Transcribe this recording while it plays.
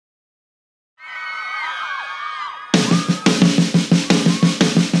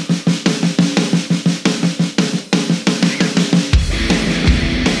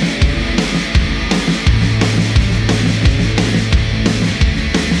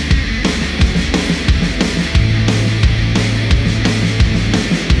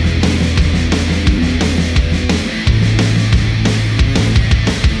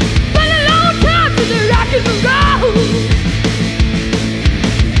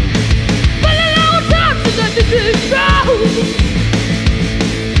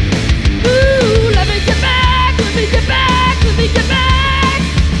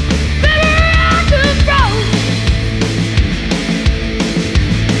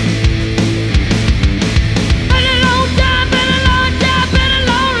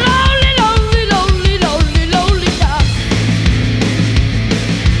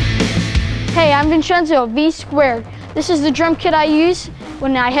Vincenzo VSquared. This is the drum kit I use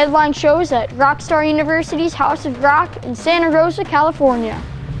when I headline shows at Rockstar University's House of Rock in Santa Rosa, California.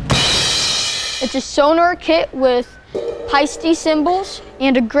 It's a Sonor kit with Paiste cymbals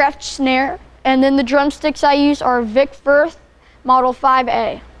and a Gretsch snare. And then the drumsticks I use are Vic Firth Model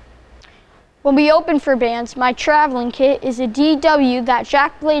 5A. When we open for bands, my traveling kit is a DW that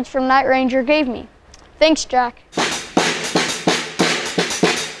Jack Blades from Night Ranger gave me. Thanks, Jack.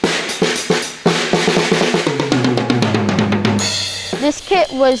 This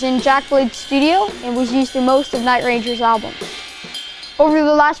kit was in Jack Blade's studio and was used in most of Night Ranger's albums. Over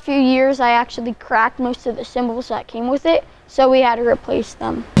the last few years, I actually cracked most of the cymbals that came with it, so we had to replace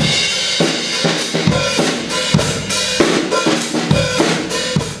them.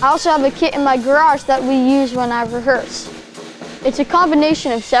 I also have a kit in my garage that we use when I rehearse. It's a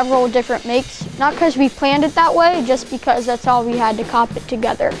combination of several different makes, not because we planned it that way, just because that's all we had to cop it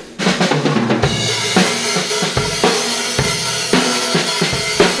together.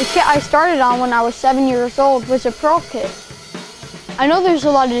 The kit I started on when I was 7 years old was a Pearl kit. I know there's a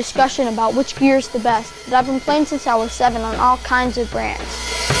lot of discussion about which gear is the best, but I've been playing since I was 7 on all kinds of brands.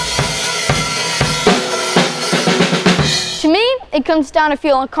 To me, it comes down to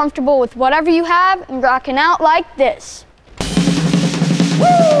feeling comfortable with whatever you have and rocking out like this.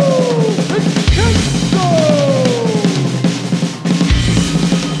 Woo!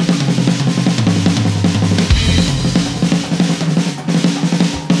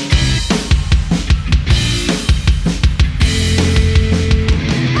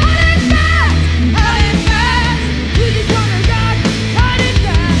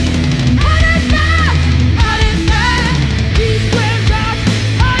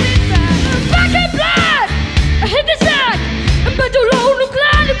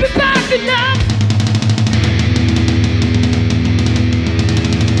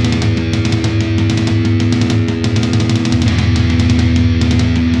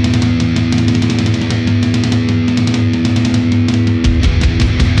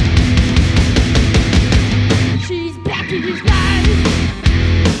 He's